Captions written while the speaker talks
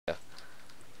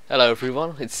Hello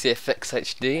everyone, it's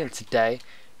XaperZ and today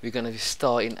we're going to be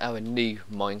starting our new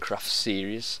Minecraft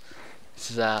series. This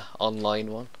is our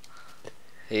online one.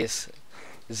 Here's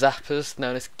XaperZ,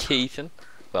 known as Keaton.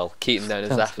 Well, Keaton known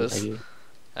as XaperZ.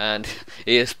 And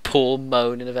here's Paul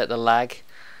moaning about the lag.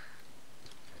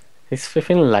 It's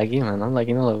flipping laggy, man. I'm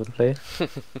lagging all over the place.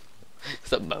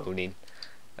 Stop moaning.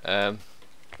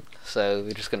 So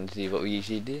we're just going to do what we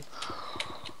usually do.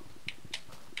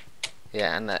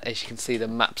 Yeah, and as you can see, the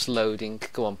map's loading.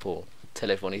 Go on, Paul.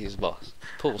 Tell everyone who's boss.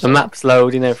 Paul, The map's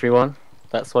loading, everyone.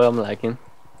 That's why I'm lagging.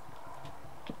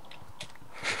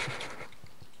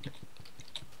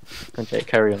 Okay,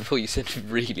 carry on. I thought you said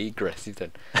really aggressive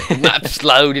then. The map's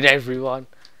loading, everyone.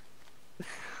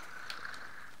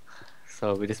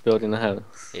 So we're just building a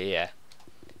house. Yeah.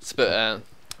 But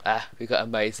we got an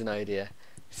amazing idea.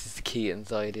 This is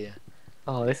Keaton's idea.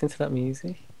 Oh, listen to that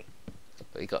music.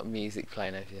 But we got music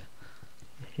playing over here.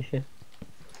 Yeah.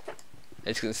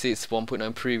 As you can see, it's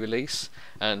 1.9 pre-release,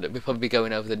 and we'll probably be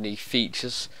going over the new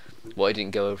features, what I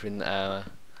didn't go over in our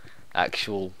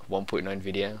actual 1.9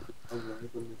 video.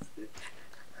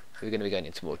 We're going to be going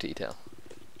into more detail.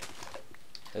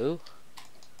 Oh,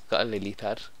 got a lily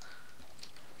pad.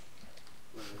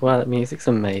 Wow, that music's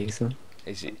amazing.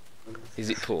 Is it?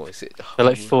 Is it Paul? Is it? They're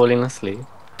like falling asleep.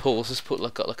 Paul's just got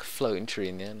like a floating tree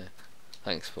in there now.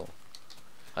 Thanks, Paul.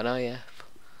 I know, yeah.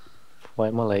 Why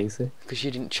am I lazy? Because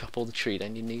you didn't chop all the tree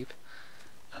down, you noob.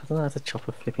 I don't know how to chop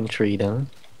a flipping tree down.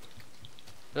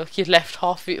 Look, you left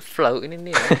half of it floating in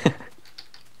the air.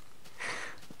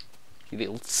 You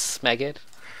little smeghead.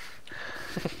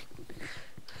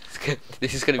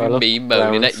 This is going to be me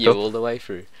moaning at you all the way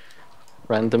through.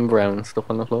 Random brown stuff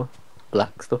on the floor.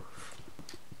 Black stuff.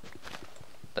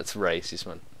 That's racist,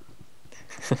 man.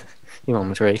 Your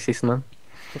mum's racist, man.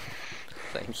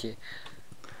 Thank you.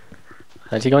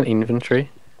 How'd you go on inventory?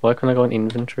 Why can't I go on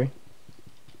inventory?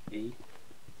 E.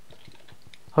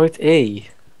 Oh, it's E.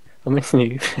 I'm a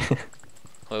noob.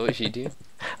 What did you do?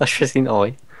 I was pressing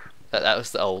I. That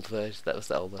was the old version. That was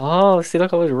the old one. Oh, see,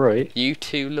 like I was right. You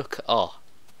two look That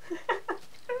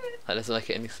doesn't make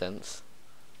any sense.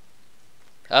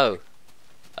 Oh,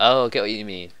 I get what you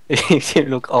mean. You two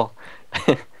look oh.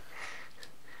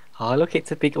 Oh, look,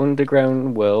 it's a big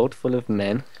underground world full of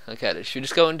men. Okay, should we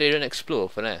just go and do and explore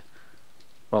for now?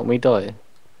 Won't we die?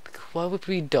 Why would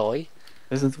we die?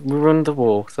 We're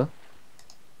underwater.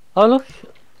 Oh, look.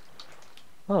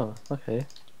 Oh, okay.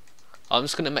 I'm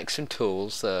just gonna make some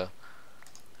tools, so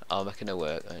I'm making it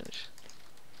work.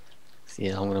 So,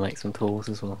 yeah, I'm gonna make some tools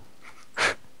as well.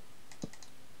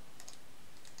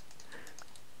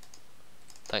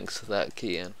 Thanks for that,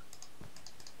 Keaton.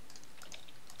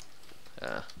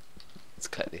 Let's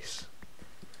cut this.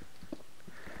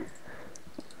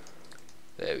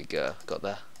 There we go, got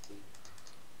that.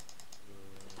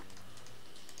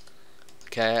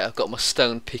 Okay, I've got my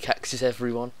stone pickaxes,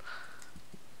 everyone.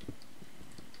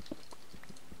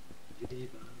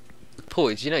 Paul,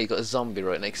 did you know you got a zombie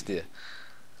right next to you?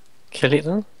 Kill it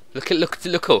then? Look up. Look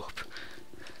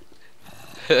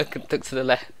to the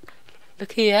left.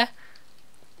 Look here.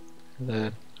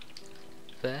 There.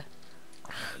 There.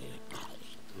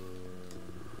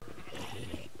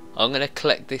 I'm gonna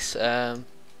collect this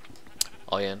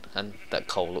iron and that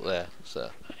coal up there. So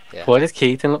yeah. Why does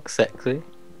Keaton look sexy?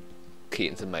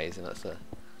 Keaton's amazing. That's Look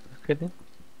at him.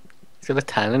 He's got a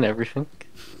tan and everything.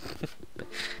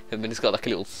 And then he's got like a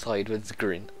little sideways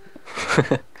grin.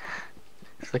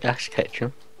 It's like Ash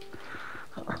Ketchum.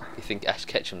 You think Ash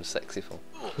Ketchum's sexy for?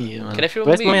 Yeah, man. Can everyone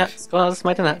Where's move? my axe? Oh, I just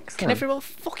made an axe. Can everyone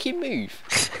fucking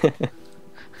move?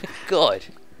 God.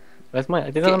 Where's my?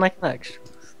 Did I make an axe?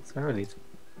 Sorry.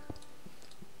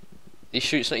 You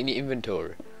sure it's not in your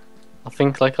inventory? I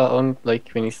think like when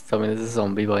you told me there's a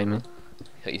zombie by me.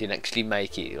 Like you didn't actually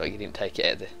make it. Like you didn't take it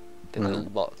out of the No. little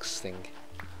box thing.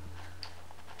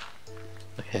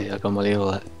 Okay, I got my little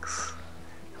axe.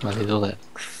 My little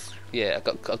axe. Yeah, I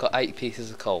got 8 pieces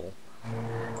of coal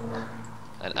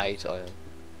and 8 iron.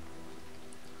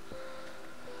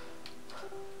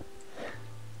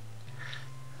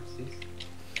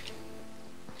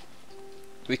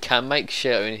 We can make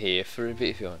shelter in here for a bit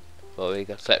if you want. Well, we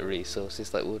got better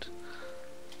resources like wood.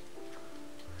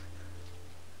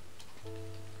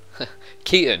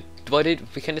 Keaton,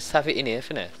 we can just have it in here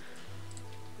for now.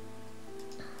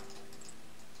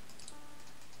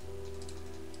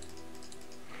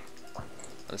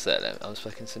 I'm saying I was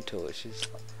fucking some torches.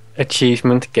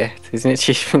 Achievement get. Isn't it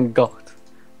achievement got?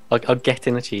 I'll get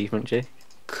an achievement, Jake.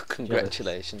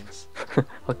 Congratulations.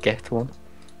 I'll get one.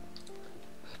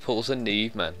 Paul's a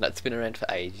noob, man. That's been around for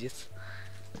ages.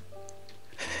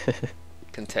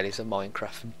 Can tell he's a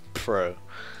Minecraft pro.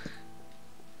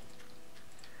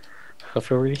 I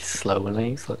feel really slow when I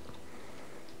use it.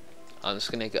 I'm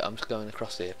just going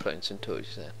across here, putting some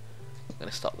torches in. I'm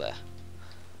gonna stop there.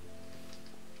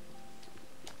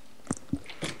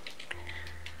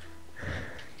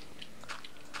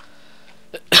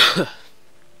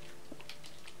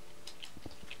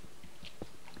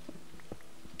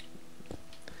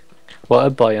 What are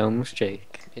biomes,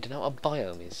 Jake? You don't know what a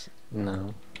biome is?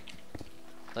 No.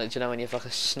 Like, do you know when you have like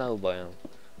a snow biome,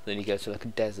 then you go to like a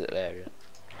desert area?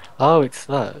 Oh, it's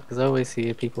that. Because I always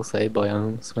hear people say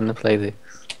biomes when they play this.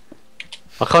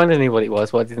 I kind of knew what it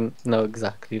was, but I didn't know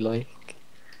exactly like.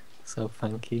 So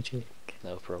thank you, Jake.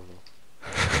 No problem.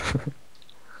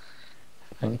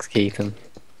 Thanks, Keaton.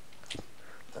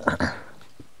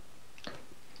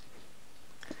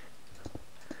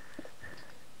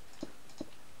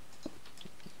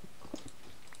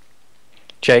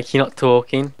 Jake, you're not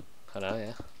talking. I know,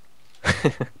 yeah.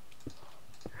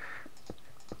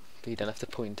 But you don't have to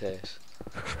point out.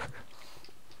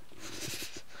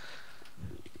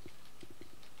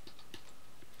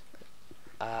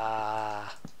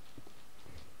 Ah.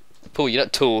 Paul, you're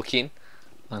not talking.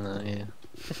 I know, yeah.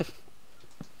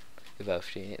 You're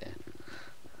both doing it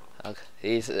now.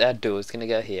 Okay. Our door's gonna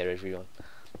go here, everyone.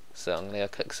 So I'm gonna go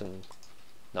collect some,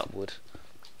 not wood,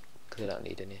 because I don't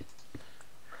need any.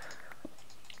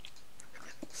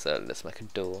 So let's make a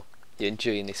door. You're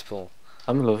enjoying this, Paul?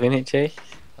 I'm loving it, Jake.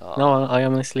 Oh, No, I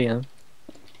honestly am.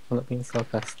 I'm not being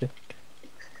sarcastic.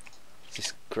 it's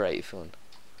just great fun.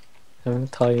 Having the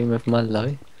time of my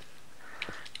life.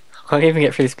 I can't even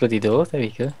get through this bloody door. There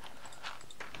we go.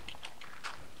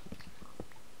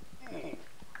 You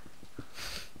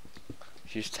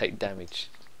just take damage.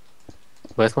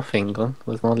 Where's my thing gone?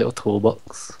 Where's my little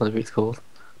toolbox? Whatever it's called.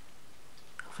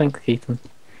 Thanks, Keaton.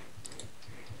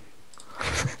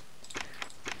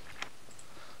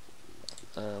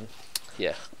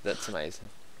 Yeah, that's amazing.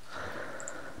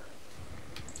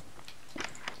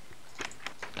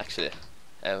 Actually,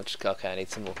 okay, I need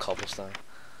some more cobblestone.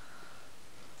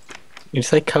 You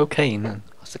say cocaine then?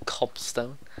 What's a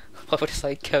cobblestone? Why would I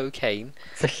say cocaine?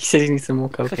 So you said you need some more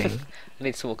cocaine? I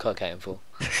need some more cocaine, Paul.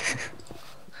 Do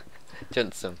you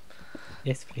want some?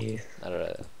 Yes, please.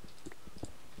 Alright.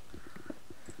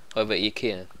 What about you,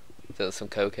 Keenan? Do you want some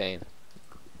cocaine?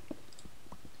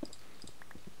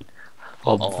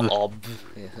 Ob.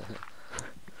 Yeah.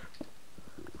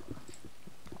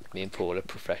 Me and Paul are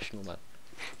professional, man.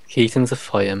 Keaton's a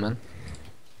fireman.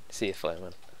 See you,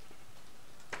 fireman.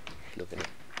 Loving it.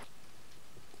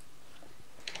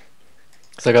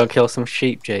 So go kill some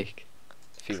sheep, Jake.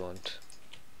 If you want.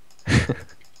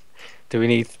 Do we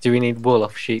need wool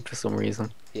off sheep for some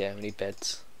reason? Yeah, we need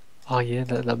beds. Oh yeah,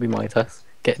 that'd be my task.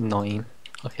 Get 9.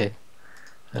 Okay.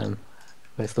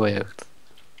 Where's the way out?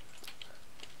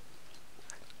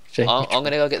 Jake, I'm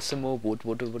gonna go get some more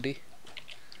woody.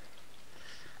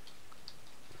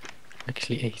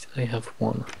 actually 8. I have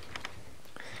 1.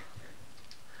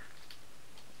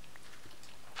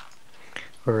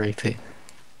 Alrighty.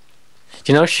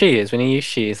 Do you know shears? When you use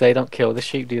shears, they don't kill the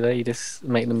sheep, do they? You just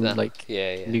make them like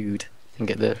yeah. lewd and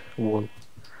get the wool.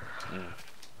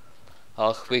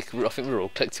 I think we're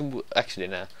all collecting wood. Actually,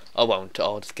 no, I won't.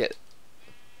 I'll just get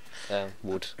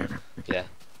wood. Yeah.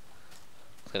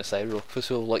 I was gonna say,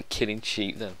 we're all like killing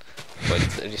sheep then,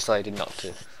 but I decided not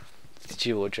to. It's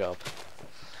your job.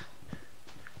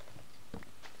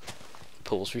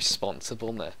 Paul's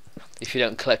responsible now. If you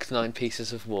don't collect 9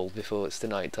 pieces of wool before it's the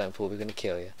night time, Paul, we're gonna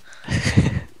kill you. How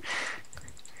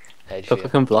do you Look, I feel?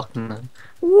 can block them then.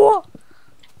 What?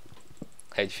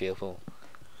 How do you feel, Paul?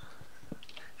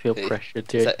 Feel pressured,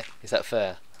 dude. Is that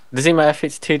fair? Does it matter if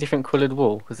it's 2 different coloured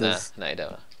wool? Cause Nah, there's... no, you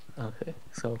don't. Okay,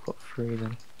 so I've got 3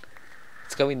 then.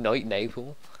 It's going night now,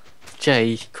 Paul.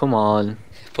 Jay, come on.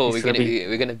 Paul, It's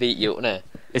we're gonna beat you up now.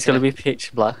 It's gonna be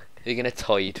pitch black. We're gonna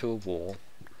tie you to a wall,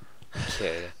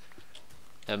 kill you,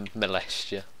 and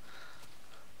molest you.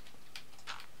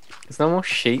 There's no more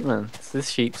sheep, man. It's this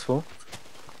sheep's fault.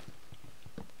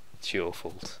 It's your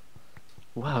fault.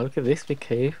 Wow, look at this big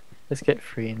cave. Let's get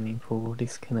 3 and then Paul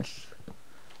disconnect.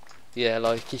 Yeah,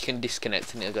 like you can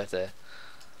disconnect and it'll go there.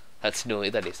 That's naughty,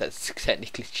 that is. That's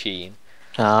technically cheating.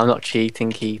 Nah, I'm not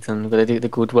cheating, Keaton. I'm gonna do it the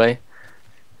good way.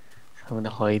 I'm gonna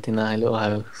hide in that little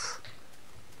house.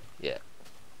 Yeah.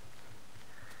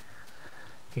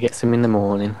 We get some in the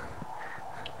morning.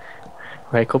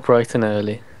 Wake up bright and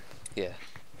early. Yeah.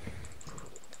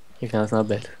 Even though there's no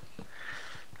bed.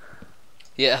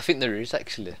 Yeah, I think there is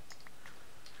actually.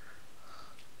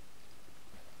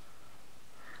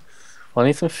 I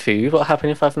need some food. What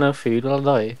happens if I have no food? Will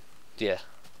I die? Yeah.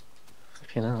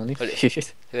 You know, I need But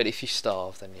food. But if you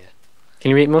starve, then yeah.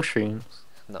 Can you eat mushrooms?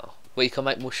 No. Well, you can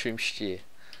make mushroom stew.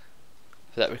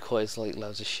 But that requires like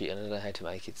loads of shit and I don't know how to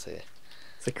make it, so yeah.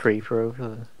 It's a creeper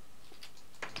over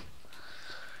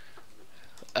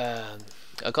there.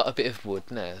 I got a bit of wood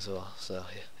now as well, so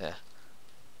yeah.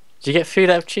 Do you get food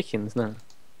out of chickens now?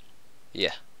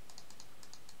 Yeah.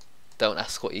 Don't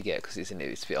ask what you get because it's a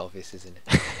bit obvious, isn't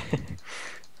it?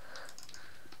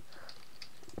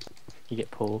 You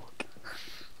get pork.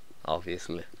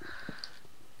 Obviously.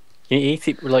 Can you eat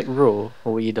it like raw,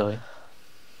 or will you die?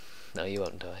 No, you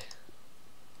won't die.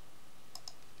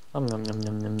 Nom nom nom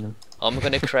nom nom nom. I'm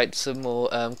gonna create some more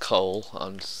coal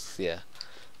and yeah.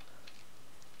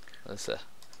 That's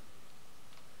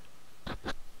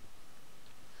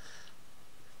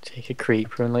Take a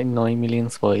creeper and like 9 million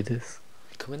spiders.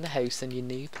 Come in the house then, you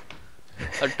noob.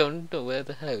 I don't know where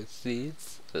the house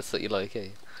is. That's what you like, eh?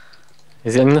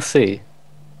 Is it in the sea?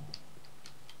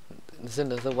 There's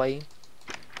another way in.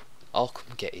 I'll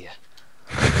come get you.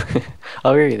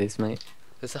 Oh, here it is, mate.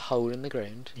 There's a hole in the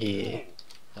ground. Yeah.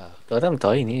 Oh. God, I'm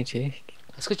dying here, Jake.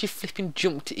 That's because you flipping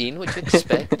jumped in. What do you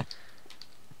expect?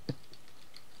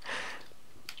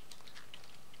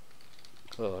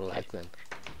 Oh, lag then.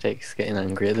 Jake's getting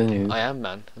angry at the news. I am,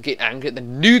 man. I'm getting angry at the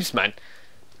noobs, man.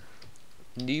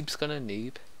 Noob's gonna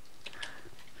noob.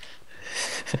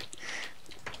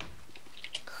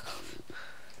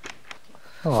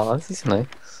 Oh, this is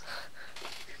nice.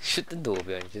 Shut the door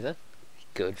behind you then.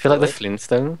 Good. I feel like the boy.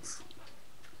 Flintstones.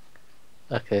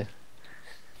 Okay.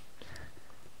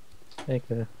 There you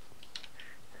go.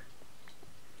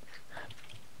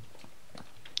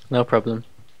 No problem.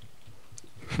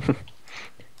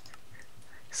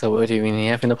 So what are we doing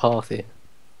here? Having a party?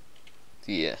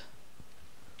 Yeah.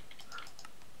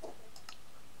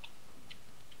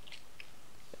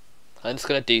 I'm just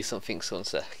gonna do something so one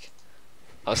sec.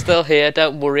 I'm still here,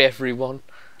 don't worry everyone.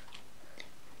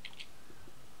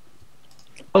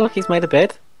 Oh look, he's made a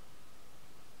bed.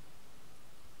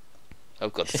 Oh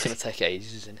god, it's gonna take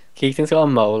ages, isn't it? Keaton's got a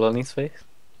mole on his face.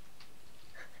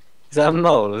 Is that a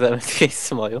mole? Is that meant to be a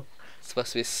smile? It's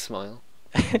supposed to be a smile.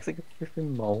 It's like a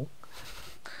freaking mole.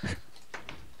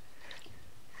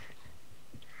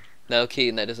 No,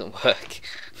 Keaton, that doesn't work.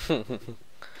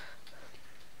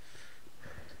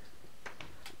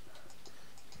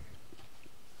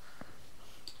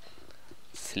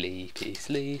 Sleepy,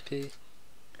 sleepy.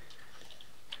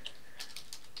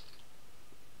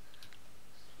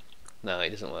 No, it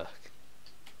doesn't work.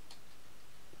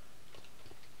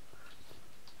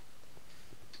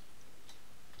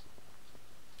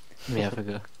 Let me have a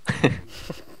go.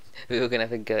 We were gonna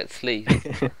have a go at sleep.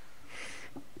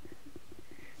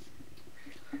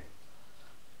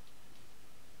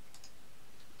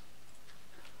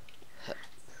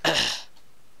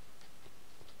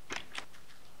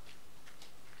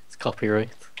 It's copyright.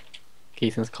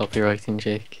 Keaton's copywriting,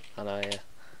 Jake. I know, yeah.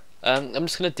 I'm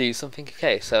just gonna do something,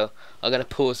 okay? So I'm gonna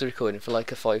pause the recording for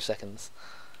like 5 seconds.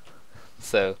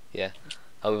 So yeah,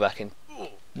 I'll be back in.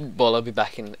 Well, I'll be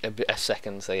back in a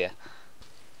second. So yeah.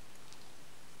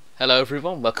 Hello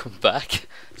everyone, welcome back.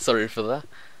 Sorry for that.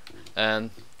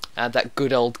 Add that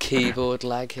good old keyboard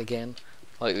lag again,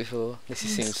 like before. This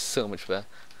seems so much better.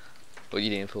 What are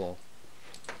you doing, Paul?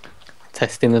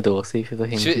 Testing the door, see if the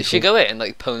hinge. Should go out and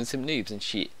like pwn some noobs and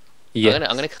shit. Yeah.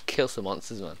 I'm gonna kill some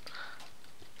monsters, man.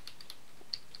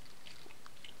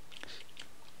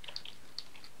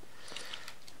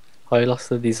 I lost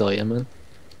the desire, man.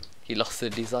 You lost the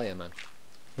desire, man.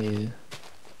 Yeah.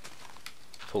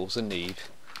 Paul's a noob.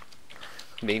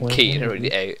 Me and Well, Keaton are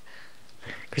already out.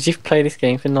 Because you've played this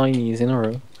game for 9 years in a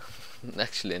row.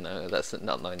 Actually, no, that's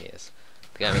not 9 years.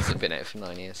 The game hasn't been out for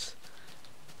 9 years.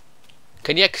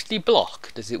 Can you actually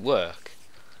block? Does it work?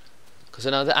 Because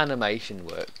I know the animation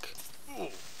work.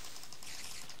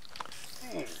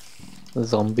 The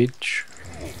zombie.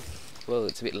 Well,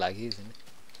 it's a bit laggy, isn't it?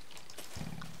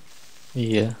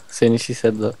 Yeah, as soon as she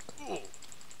said that.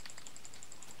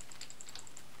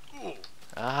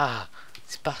 Ah,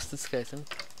 this bastard skeleton.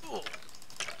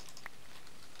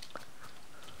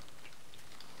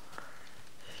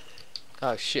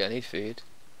 Oh shit, I need food.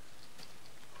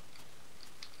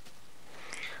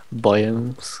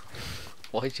 Biomes.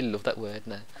 Why did you love that word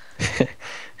now?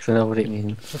 Because I know what it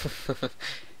means.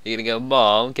 You're gonna go,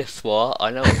 Mom, guess what?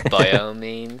 I know what biome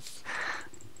means.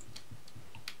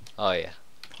 Oh yeah.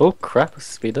 Oh crap, a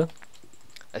speeder.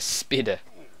 A spider.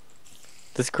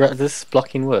 Does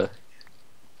blocking work?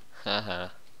 I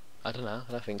don't know,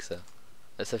 I don't think so.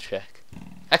 Let's have a check.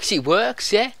 Actually it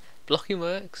works, yeah? Blocking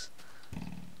works.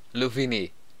 Loving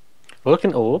it. Oh, look,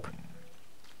 an orb.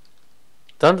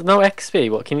 No XP,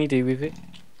 what can you do with it?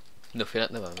 Nothing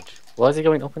at the moment. Why is it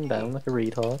going up and down like a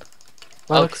retard?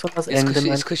 Oh, Look, someone has it's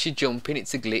Enderman. because you're jumping,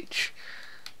 it's a glitch.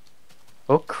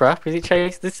 Oh crap, is it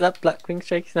chasing? This is that black thing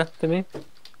chasing after me?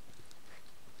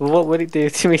 Well, what would it do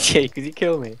to me, Jake? Would it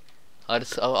kill me?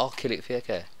 I'll kill it for you,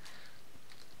 okay?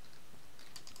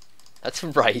 That's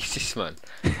racist, man.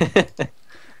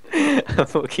 I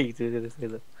thought Keith was gonna say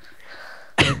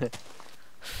that.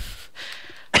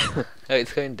 Oh,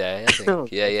 it's going day, I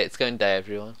think. Yeah, it's going day,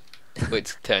 everyone. But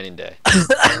it's turning day.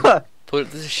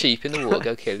 There's a sheep in the water,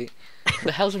 go kill it. What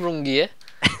the hell's wrong here?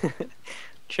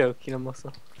 Choking on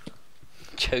myself.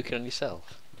 Choking on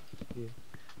yourself? Yeah.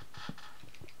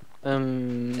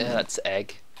 Yeah, that's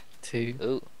egg. 2.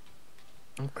 Oh,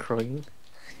 I'm crying.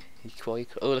 oh,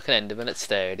 look an Enderman, let's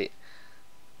stare at it.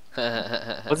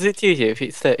 What does it do you if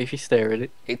you stare at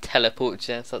it? It teleports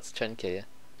you, so that's trying to kill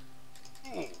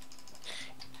you.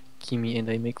 Give me and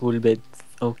I make all beds.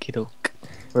 Okie doke.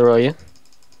 Where are you?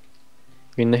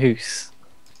 You're in the house.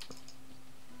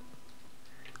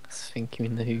 I think you're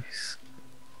in the house.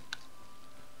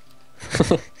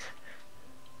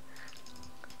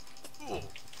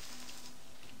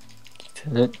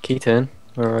 Keyturn,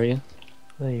 where are you?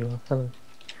 There you are, hello.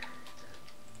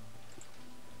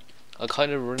 I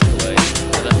kind of run away,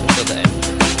 and I think the end.